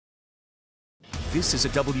This is a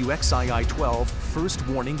WXII 12 first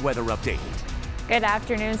warning weather update. Good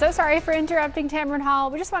afternoon. So sorry for interrupting Tamron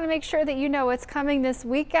Hall. We just want to make sure that you know what's coming this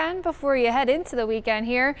weekend before you head into the weekend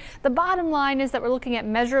here. The bottom line is that we're looking at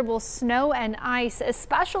measurable snow and ice,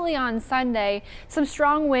 especially on Sunday. Some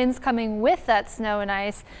strong winds coming with that snow and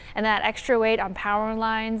ice, and that extra weight on power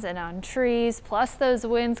lines and on trees. Plus those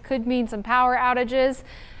winds could mean some power outages.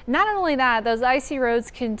 Not only that, those icy roads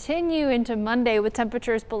continue into Monday with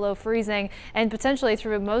temperatures below freezing and potentially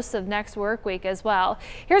through most of next work week as well.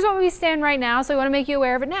 Here's where we stand right now, so we want to make you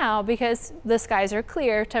aware of it now because the skies are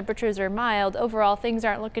clear, temperatures are mild. Overall, things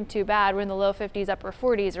aren't looking too bad. We're in the low 50s, upper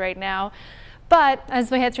 40s right now. But as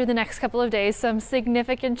we head through the next couple of days, some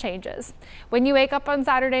significant changes. When you wake up on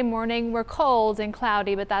Saturday morning, we're cold and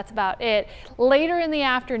cloudy, but that's about it. Later in the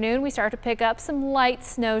afternoon, we start to pick up some light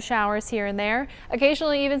snow showers here and there.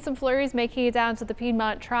 Occasionally, even some flurries making it down to the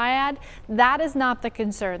Piedmont Triad. That is not the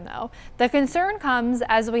concern, though. The concern comes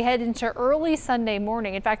as we head into early Sunday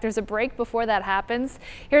morning. In fact, there's a break before that happens.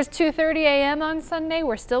 Here's 2:30 a.m. on Sunday.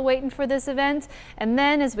 We're still waiting for this event. And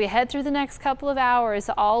then as we head through the next couple of hours,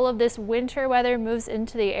 all of this winter weather moves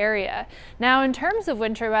into the area. Now, in terms of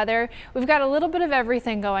winter weather, we've got a little bit of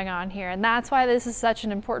everything going on here, and that's why this is such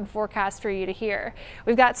an important forecast for you to hear.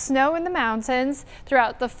 We've got snow in the mountains,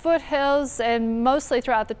 throughout the foothills, and mostly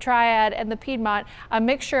throughout the Triad and the Piedmont, a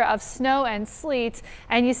mixture of snow and sleet.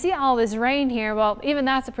 And you see all this rain here. Well, even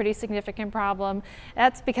that's a pretty significant problem.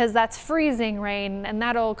 That's because that's freezing rain, and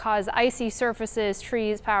that'll cause icy surfaces,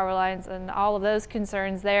 trees, power lines, and all of those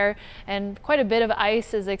concerns there. And quite a bit of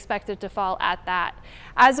ice is expected to fall at that.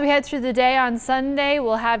 As we head through the day on Sunday,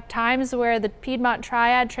 we'll have times where the Piedmont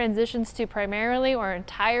Triad transitions to primarily or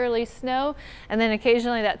entirely snow, and then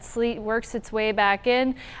occasionally that sleet works its way back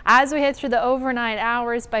in. As we head through the overnight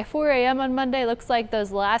hours, by 4 a.m. on Monday, looks like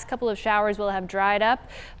those last couple of showers will have dried up,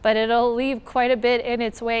 but it'll leave quite a bit in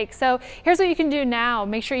its wake. So here's what you can do now.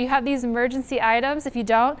 Make sure you have these emergency items. If you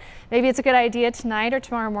don't, maybe it's a good idea tonight or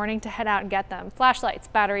tomorrow morning to head out and get them. Flashlights,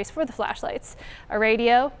 batteries for the flashlights, a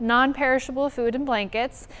radio, non-perishable food and blankets.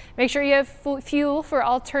 Make sure you have fuel for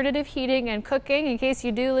alternative heating and cooking in case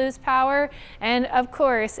you do lose power. And of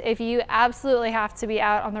course, if you absolutely have to be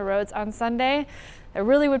out on the roads on Sunday, I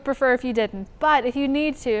really would prefer if you didn't, but if you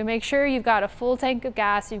need to, make sure you've got a full tank of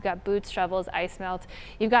gas, you've got boots, shovels, ice melt,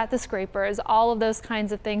 you've got the scrapers, all of those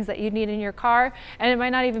kinds of things that you need in your car. And it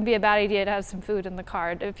might not even be a bad idea to have some food in the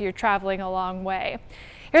car if you're traveling a long way.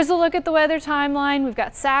 Here's a look at the weather timeline. We've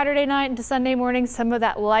got Saturday night into Sunday morning, some of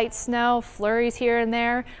that light snow, flurries here and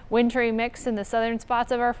there, wintry mix in the southern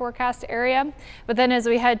spots of our forecast area. But then as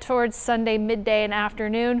we head towards Sunday midday and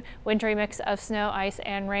afternoon, wintry mix of snow, ice,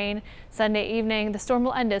 and rain. Sunday evening, the storm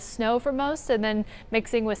will end as snow for most and then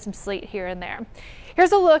mixing with some sleet here and there.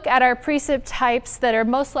 Here's a look at our precip types that are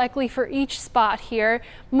most likely for each spot here.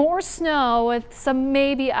 More snow with some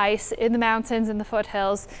maybe ice in the mountains and the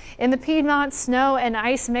foothills. In the Piedmont, snow and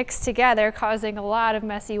ice mixed together, causing a lot of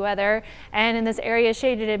messy weather. And in this area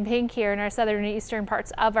shaded in pink here in our southern and eastern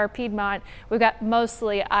parts of our Piedmont, we've got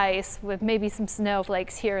mostly ice with maybe some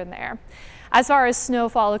snowflakes here and there. As far as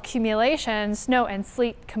snowfall accumulation, snow and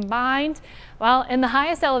sleet combined, well, in the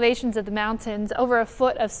highest elevations of the mountains, over a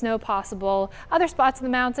foot of snow possible. Other spots in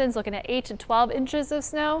the mountains looking at 8 to 12 inches of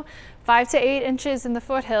snow, 5 to 8 inches in the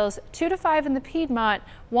foothills, 2 to 5 in the Piedmont,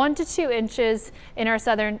 1 to 2 inches in our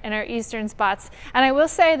southern and our eastern spots. And I will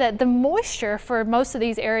say that the moisture for most of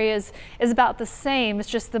these areas is about the same. It's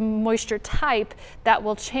just the moisture type that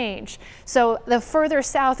will change. So the further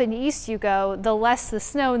south and east you go, the less the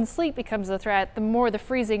snow and sleet becomes a threat, the more the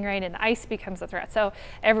freezing rain and ice becomes a threat. So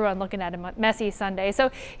everyone looking at a messy Sunday. So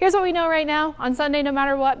here's what we know right now. On Sunday, no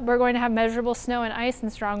matter what, we're going to have measurable snow and ice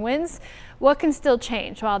and strong winds. What can still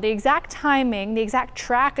change? Well, the exact timing, the exact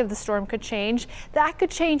track of the storm could change. That could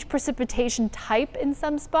change precipitation type in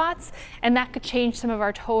some spots, and that could change some of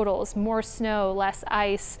our totals. More snow, less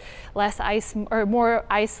ice, or more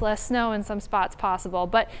ice, less snow in some spots possible.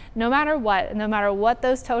 But no matter what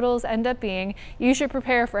those totals end up being, you should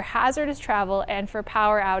prepare for hazardous travel and for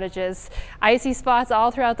power outages. Icy spots all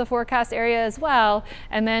throughout the forecast area as well.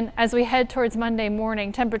 And then as we head towards Monday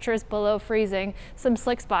morning, temperatures below freezing, some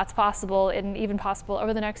slick spots possible and even possible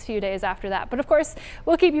over the next few days after that. But of course,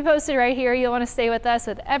 we'll keep you posted right here. You'll want to stay with us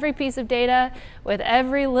with every piece of data, with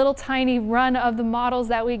every little tiny run of the models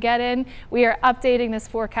that we get in. We are updating this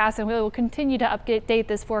forecast, and we will continue to update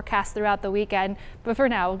this forecast throughout the weekend. But for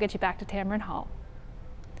now, we'll get you back to Tamron Hall.